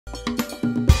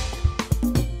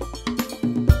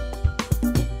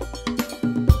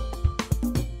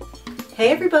Hey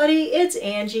everybody, it's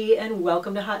Angie and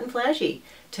welcome to Hot and Flashy.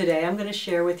 Today I'm going to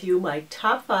share with you my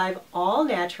top 5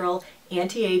 all-natural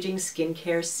anti-aging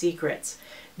skincare secrets.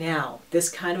 Now, this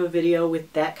kind of a video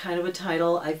with that kind of a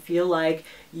title, I feel like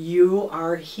you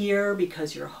are here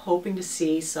because you're hoping to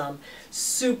see some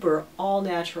super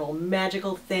all-natural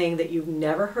magical thing that you've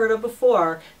never heard of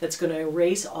before that's going to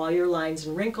erase all your lines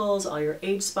and wrinkles, all your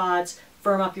age spots,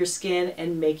 firm up your skin,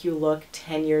 and make you look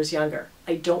 10 years younger.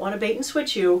 I don't want to bait and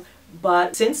switch you,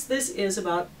 but since this is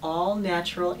about all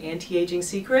natural anti-aging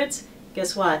secrets,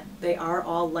 guess what? They are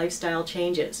all lifestyle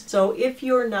changes. So if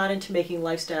you're not into making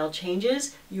lifestyle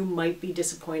changes, you might be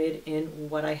disappointed in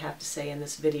what I have to say in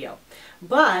this video.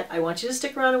 But I want you to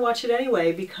stick around and watch it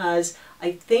anyway because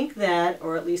I think that,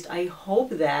 or at least I hope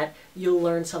that, you'll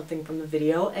learn something from the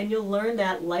video and you'll learn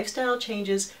that lifestyle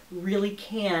changes really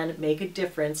can make a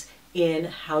difference in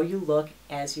how you look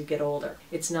as you get older.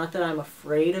 It's not that I'm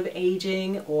afraid of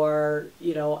aging or,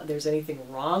 there's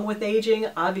anything wrong with aging.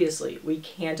 Obviously, we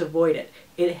can't avoid it.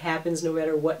 It happens no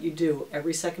matter what you do.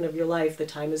 Every second of your life, the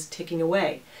time is ticking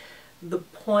away. The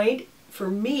point for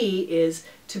me is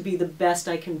to be the best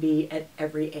I can be at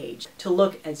every age. To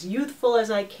look as youthful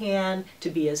as I can, to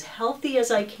be as healthy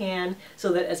as I can,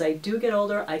 so that as I do get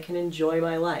older, I can enjoy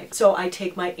my life. So I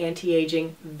take my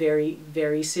anti-aging very,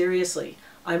 very seriously.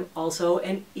 I'm also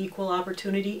an equal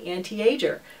opportunity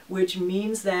anti-ager, which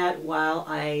means that while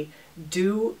I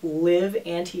do live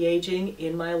anti-aging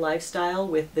in my lifestyle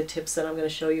with the tips that I'm going to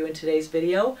show you in today's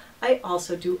video, I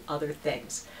also do other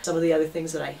things. Some of the other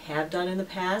things that I have done in the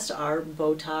past are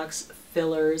Botox,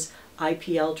 fillers,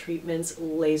 IPL treatments,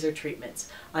 laser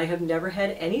treatments. I have never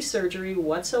had any surgery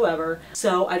whatsoever,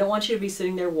 so I don't want you to be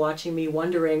sitting there watching me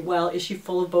wondering, well, is she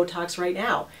full of Botox right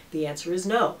now? The answer is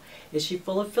no. Is she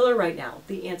full of filler right now?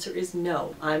 The answer is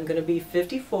no. I'm going to be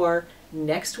 54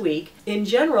 next week. In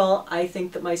general, I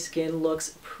think that my skin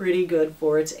looks pretty good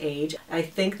for its age. I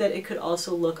think that it could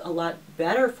also look a lot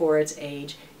better for its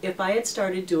age if I had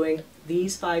started doing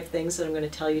these 5 things that I'm going to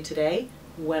tell you today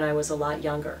when I was a lot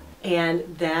younger.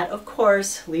 And that, of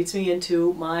course, leads me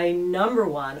into my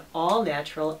 #1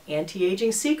 all-natural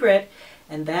anti-aging secret,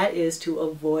 and that is to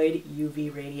avoid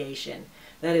UV radiation.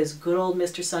 That is good old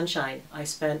Mr. Sunshine. I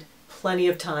spent plenty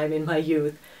of time in my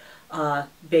youth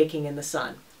baking in the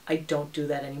sun. I don't do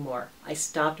that anymore. I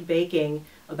stopped baking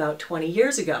about 20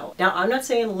 years ago. Now, I'm not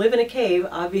saying live in a cave.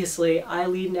 Obviously, I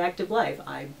lead an active life.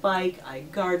 I bike, I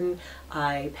garden,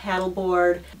 I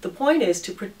paddleboard. The point is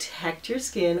to protect your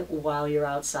skin while you're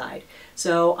outside.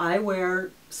 So I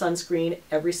wear sunscreen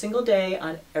every single day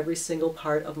on every single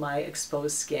part of my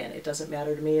exposed skin. It doesn't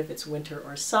matter to me if it's winter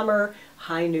or summer,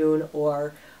 high noon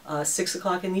or 6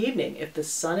 o'clock in the evening. If the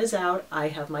sun is out, I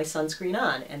have my sunscreen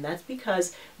on, and that's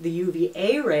because the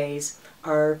UVA rays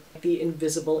are the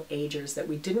invisible agers that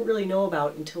we didn't really know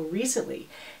about until recently,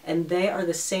 and they are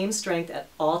the same strength at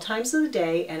all times of the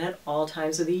day and at all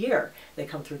times of the year. They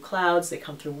come through clouds, they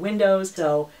come through windows,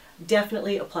 so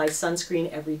definitely apply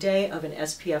sunscreen every day of an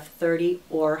SPF 30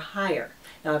 or higher.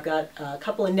 Now I've got a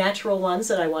couple of natural ones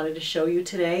that I wanted to show you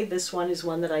today. This one is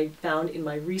one that I found in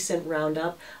my recent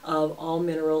roundup of all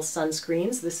mineral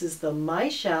sunscreens. This is the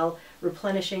MyShell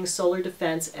Replenishing Solar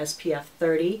Defense SPF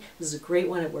 30. This is a great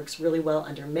one. It works really well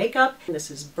under makeup. This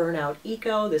is Burnout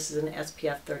Eco. This is an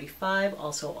SPF 35,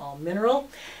 also all mineral.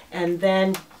 And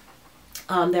then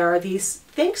there are these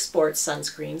Think Sports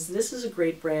sunscreens. This is a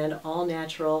great brand, all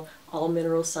natural, all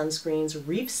mineral sunscreens,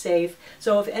 reef safe.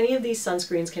 So if any of these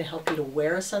sunscreens can help you to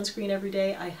wear a sunscreen every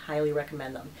day, I highly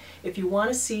recommend them. If you want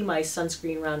to see my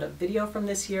sunscreen roundup video from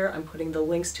this year, I'm putting the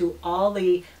links to all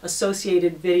the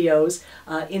associated videos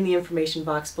in the information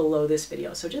box below this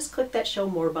video. So just click that Show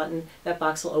More button. That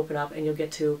box will open up and you'll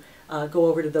get to go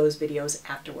over to those videos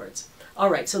afterwards.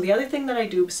 Alright, so the other thing that I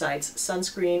do besides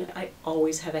sunscreen, I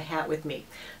always have a hat with me.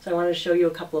 So I wanted to show you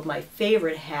a couple of my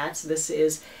favorite hats. This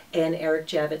is an Eric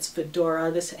Javits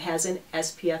fedora. This has an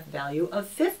SPF value of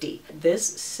 50. This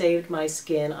saved my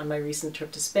skin on my recent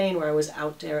trip to Spain where I was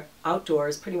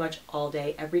outdoors pretty much all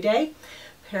day, every day.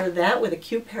 Pair that with a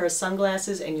cute pair of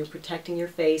sunglasses and you're protecting your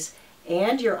face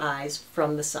and your eyes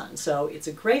from the sun. So it's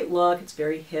a great look, it's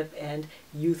very hip and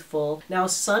youthful. Now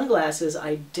sunglasses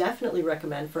I definitely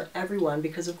recommend for everyone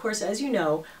because of course, as you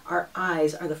know, our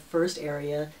eyes are the first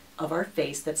area of our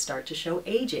face that start to show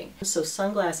aging. So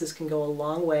sunglasses can go a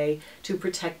long way to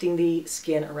protecting the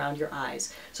skin around your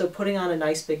eyes. So putting on a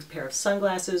nice big pair of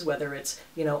sunglasses, whether it's,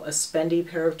 a spendy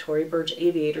pair of Tory Burch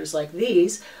aviators like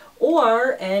these,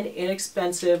 or an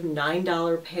inexpensive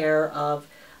 $9 pair of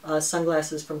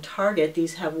sunglasses from Target.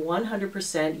 These have 100%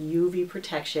 UV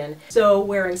protection. So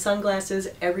wearing sunglasses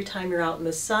every time you're out in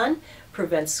the sun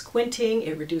prevents squinting,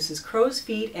 it reduces crow's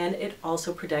feet, and it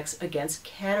also protects against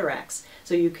cataracts.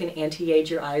 So you can anti-age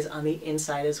your eyes on the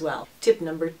inside as well. Tip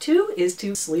number 2 is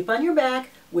to sleep on your back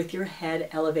with your head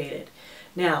elevated.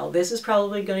 Now, this is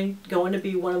probably going to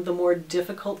be one of the more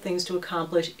difficult things to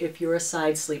accomplish if you're a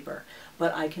side sleeper,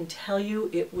 but I can tell you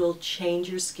it will change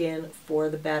your skin for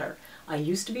the better. I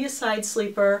used to be a side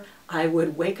sleeper. I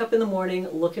would wake up in the morning,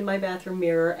 look in my bathroom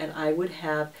mirror, and I would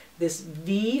have this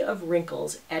V of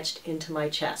wrinkles etched into my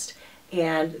chest.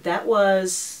 And that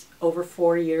was over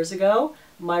 4 years ago.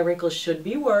 My wrinkles should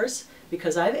be worse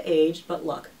because I've aged, but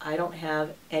look, I don't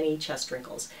have any chest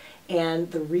wrinkles.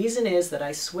 And the reason is that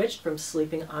I switched from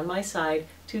sleeping on my side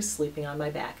to sleeping on my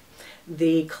back.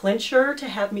 The clincher to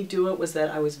have me do it was that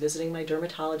I was visiting my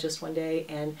dermatologist one day,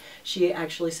 and she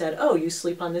actually said, "Oh, you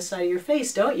sleep on this side of your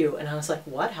face, don't you?" And I was like,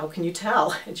 "What? How can you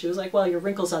tell?" And she was like, "Well, your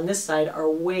wrinkles on this side are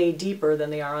way deeper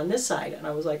than they are on this side." And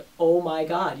I was like, "Oh my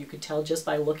God, you could tell just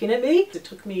by looking at me?" It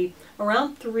took me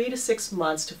around 3 to 6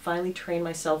 months to finally train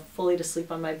myself fully to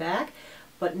sleep on my back.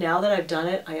 But now that I've done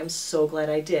it, I am so glad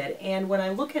I did. And when I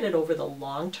look at it over the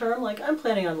long term, like I'm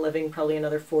planning on living probably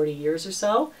another 40 years or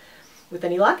so, with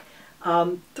any luck,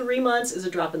 3 months is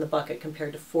a drop in the bucket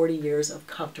compared to 40 years of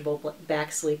comfortable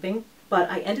back sleeping.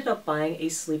 But I ended up buying a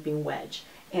sleeping wedge.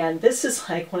 And this is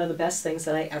like one of the best things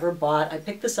that I ever bought. I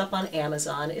picked this up on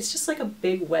Amazon. It's just like a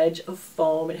big wedge of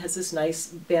foam. It has this nice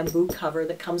bamboo cover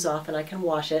that comes off and I can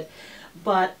wash it.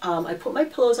 But I put my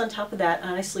pillows on top of that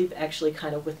and I sleep actually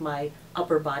kind of with my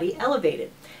upper body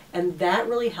elevated. And that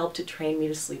really helped to train me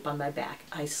to sleep on my back.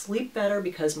 I sleep better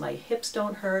because my hips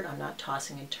don't hurt, I'm not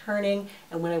tossing and turning,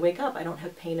 and when I wake up I don't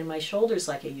have pain in my shoulders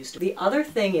like I used to. The other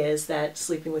thing is that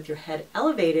sleeping with your head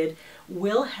elevated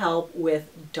will help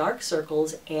with dark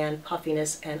circles and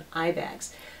puffiness and eye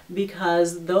bags,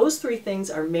 because those 3 things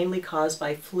are mainly caused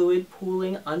by fluid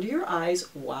pooling under your eyes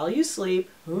while you sleep.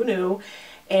 Who knew?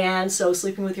 And so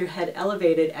sleeping with your head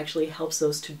elevated actually helps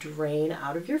those to drain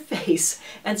out of your face,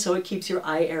 and so it keeps your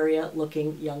eye area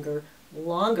looking younger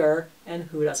longer, and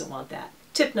who doesn't want that?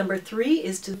 Tip number 3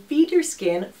 is to feed your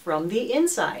skin from the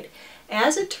inside.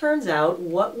 As it turns out,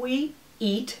 what we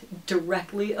eat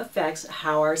directly affects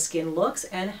how our skin looks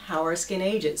and how our skin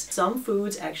ages. Some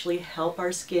foods actually help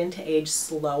our skin to age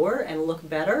slower and look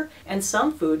better, and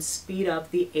some foods speed up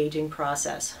the aging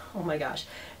process. Oh my gosh.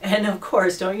 And of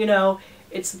course, don't you know,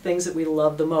 it's the things that we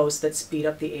love the most that speed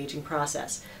up the aging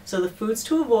process. So the foods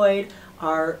to avoid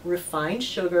are refined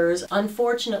sugars.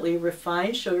 Unfortunately,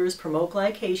 refined sugars promote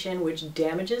glycation, which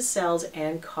damages cells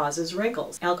and causes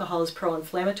wrinkles. Alcohol is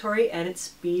pro-inflammatory and it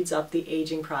speeds up the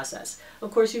aging process.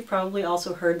 Of course, you've probably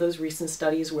also heard those recent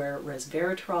studies where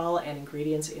resveratrol and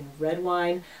ingredients in red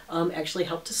wine actually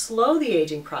help to slow the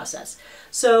aging process.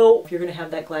 So if you're going to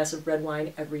have that glass of red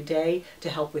wine every day to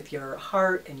help with your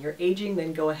heart and your aging,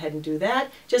 then go ahead and do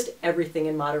that. Just everything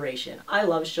in moderation. I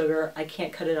love sugar. I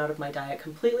can't cut it out of my diet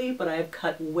completely, but I have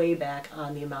cut way back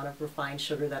on the amount of refined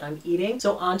sugar that I'm eating.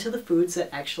 So on to the foods that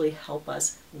actually help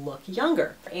us look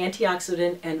younger.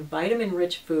 Antioxidant and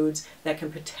vitamin-rich foods that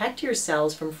can protect your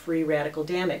cells from free radical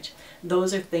damage.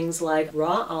 Those are things like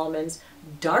raw almonds,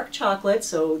 dark chocolate,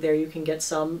 so there you can get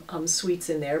some sweets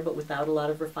in there, but without a lot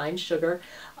of refined sugar,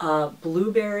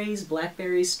 blueberries,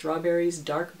 blackberries, strawberries,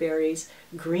 dark berries,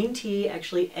 green tea,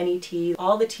 actually any tea.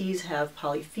 All the teas have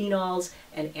polyphenols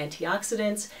and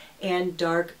antioxidants, and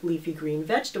dark leafy green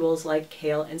vegetables like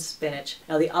kale and spinach.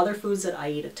 Now the other foods that I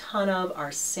eat a ton of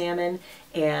are salmon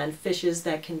and fishes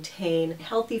that contain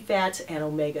healthy fats and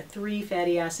omega-3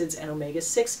 fatty acids and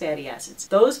omega-6 fatty acids.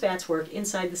 Those fats work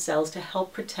inside the cells to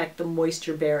help protect the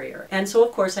moisture barrier. And so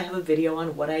of course I have a video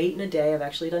on what I eat in a day. I've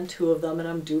actually done 2 of them and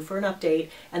I'm due for an update,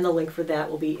 and the link for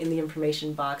that will be in the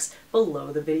information box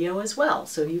below the video as well.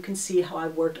 So you can see how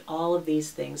I've worked all of these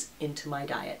things into my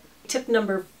diet. Tip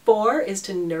number 4 is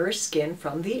to nourish skin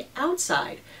from the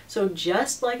outside. So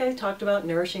just like I talked about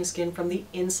nourishing skin from the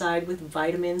inside with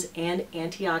vitamins and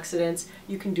antioxidants,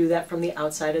 you can do that from the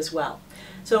outside as well.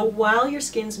 So while your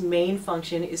skin's main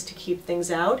function is to keep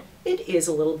things out, it is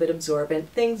a little bit absorbent.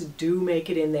 Things do make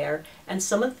it in there, and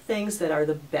some of the things that are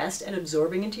the best at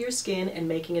absorbing into your skin and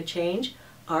making a change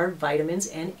are vitamins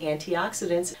and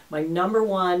antioxidants. My number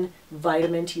 1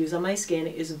 vitamin to use on my skin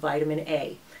is vitamin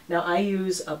A. Now I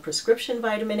use a prescription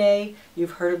vitamin A.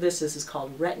 You've heard of this. This is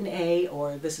called Retin A,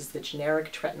 or this is the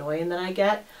generic tretinoin that I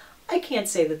get. I can't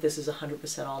say that this is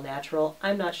 100% all natural.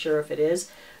 I'm not sure if it is.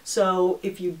 So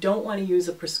if you don't want to use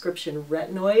a prescription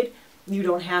retinoid, You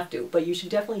don't have to, but you should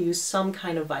definitely use some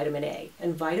kind of vitamin A.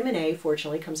 And vitamin A,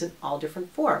 fortunately, comes in all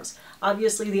different forms.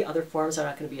 Obviously, the other forms are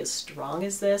not going to be as strong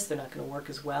as this. They're not going to work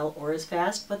as well or as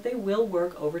fast, but they will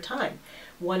work over time.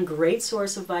 One great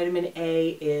source of vitamin A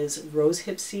is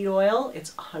rosehip seed oil.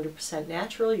 It's 100%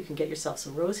 natural. You can get yourself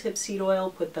some rosehip seed oil,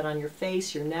 put that on your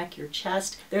face, your neck, your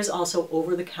chest. There's also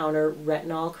over-the-counter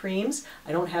retinol creams.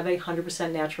 I don't have a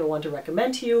 100% natural one to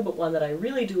recommend to you, but one that I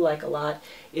really do like a lot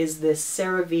is this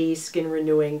CeraVe Skin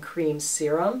Renewing Cream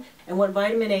Serum. And what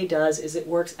vitamin A does is it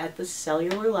works at the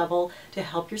cellular level to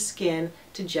help your skin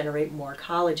to generate more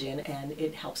collagen, and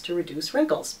it helps to reduce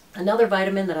wrinkles. Another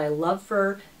vitamin that I love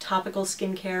for topical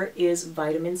skincare is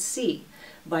vitamin C.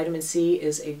 Vitamin C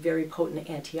is a very potent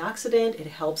antioxidant. It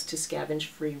helps to scavenge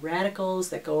free radicals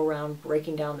that go around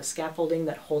breaking down the scaffolding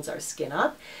that holds our skin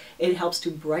up. It helps to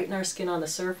brighten our skin on the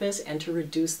surface and to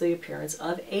reduce the appearance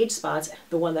of age spots.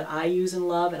 The one that I use and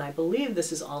love, and I believe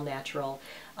this is all natural,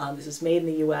 this is made in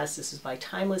the US, this is by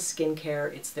Timeless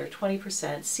Skincare. It's their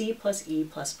 20% C plus E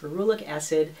plus ferulic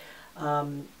acid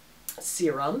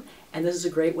serum, and this is a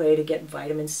great way to get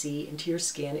vitamin C into your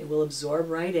skin. It will absorb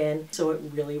right in, so it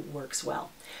really works well.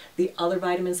 The other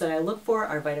vitamins that I look for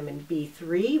are vitamin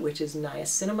B3, which is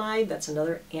niacinamide. That's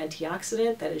another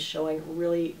antioxidant that is showing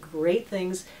really great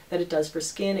things that it does for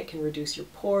skin. It can reduce your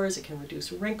pores, it can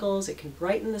reduce wrinkles, it can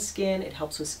brighten the skin, it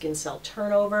helps with skin cell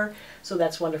turnover, so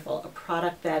that's wonderful. A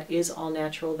product that is all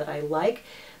natural that I like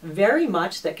very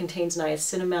much that contains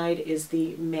niacinamide is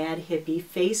the Mad Hippie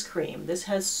Face Cream. This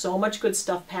has so much good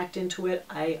stuff packed into it.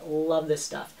 I love this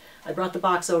stuff. I brought the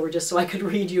box over just so I could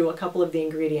read you a couple of the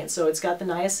ingredients. So it's got the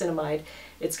niacinamide,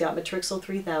 it's got Matrixyl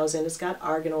 3000, it's got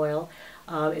argan oil,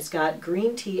 it's got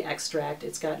green tea extract,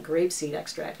 it's got grapeseed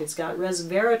extract, it's got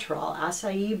resveratrol,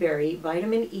 acai berry,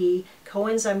 vitamin E,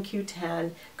 coenzyme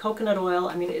Q10, coconut oil.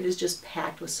 I mean, it is just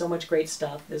packed with so much great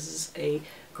stuff. This is a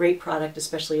great product,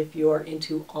 especially if you're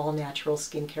into all-natural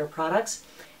skincare products.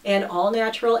 And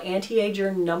all-natural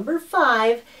anti-ager number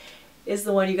 5 is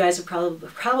the one you guys have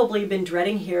probably been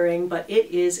dreading hearing, but it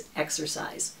is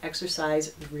exercise.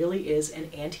 Exercise really is an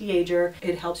anti-ager.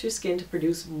 It helps your skin to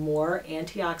produce more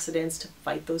antioxidants to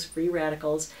fight those free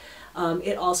radicals.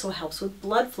 It also helps with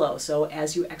blood flow. So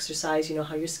as you exercise, you know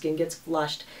how your skin gets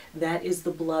flushed. That is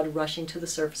the blood rushing to the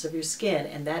surface of your skin,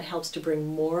 and that helps to bring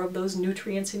more of those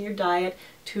nutrients in your diet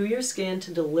to your skin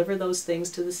to deliver those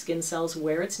things to the skin cells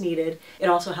where it's needed. It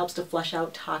also helps to flush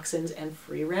out toxins and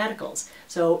free radicals.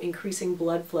 So increasing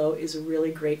blood flow is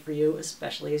really great for you,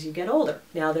 especially as you get older.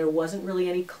 Now, there wasn't really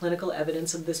any clinical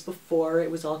evidence of this before.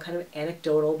 It was all kind of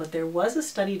anecdotal, but there was a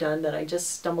study done that I just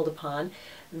stumbled upon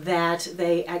that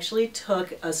they actually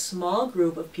took a small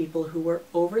group of people who were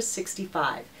over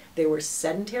 65. They were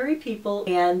sedentary people,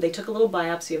 and they took a little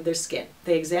biopsy of their skin.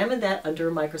 They examined that under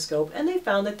a microscope, and they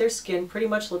found that their skin pretty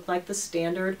much looked like the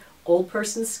standard old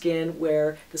person's skin,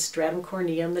 where the stratum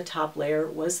corneum, the top layer,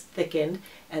 was thickened,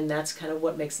 and that's kind of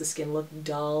what makes the skin look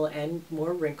dull and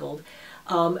more wrinkled,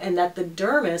 and that the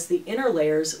dermis, the inner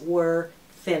layers, were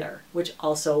thinner, which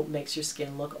also makes your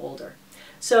skin look older.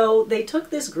 So they took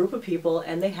this group of people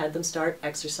and they had them start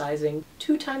exercising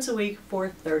 2 times a week for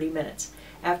 30 minutes.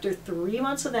 After 3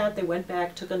 months of that, they went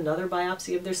back, took another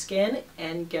biopsy of their skin,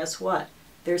 and guess what?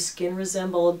 Their skin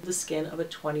resembled the skin of a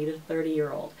 20 to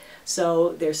 30-year-old.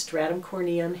 So their stratum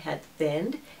corneum had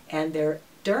thinned and their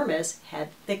dermis had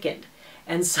thickened.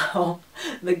 And so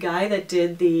the guy that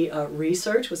did the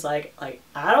research was like, I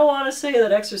don't want to say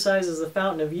that exercise is the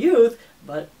fountain of youth,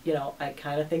 but, you know, I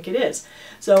kind of think it is.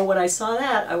 So when I saw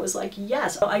that, I was like,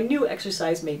 yes. I knew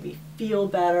exercise made me feel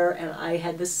better, and I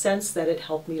had the sense that it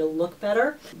helped me to look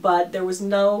better, but there was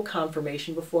no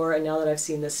confirmation before, and now that I've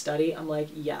seen this study, I'm like,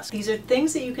 yes. These are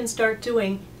things that you can start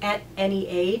doing at any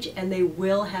age, and they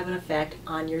will have an effect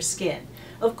on your skin.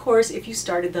 Of course, if you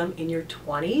started them in your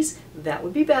 20s, that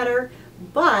would be better.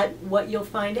 But what you'll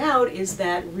find out is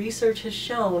that research has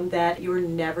shown that you're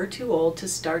never too old to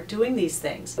start doing these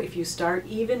things. If you start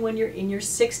even when you're in your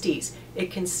 60s,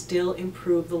 it can still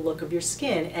improve the look of your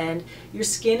skin. And your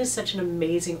skin is such an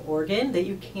amazing organ that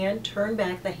you can turn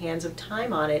back the hands of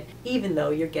time on it even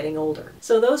though you're getting older.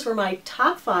 So those were my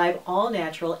top 5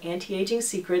 all-natural anti-aging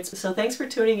secrets. So thanks for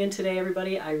tuning in today,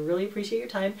 everybody. I really appreciate your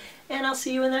time, and I'll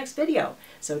see you in the next video.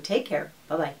 So take care.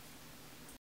 Bye-bye.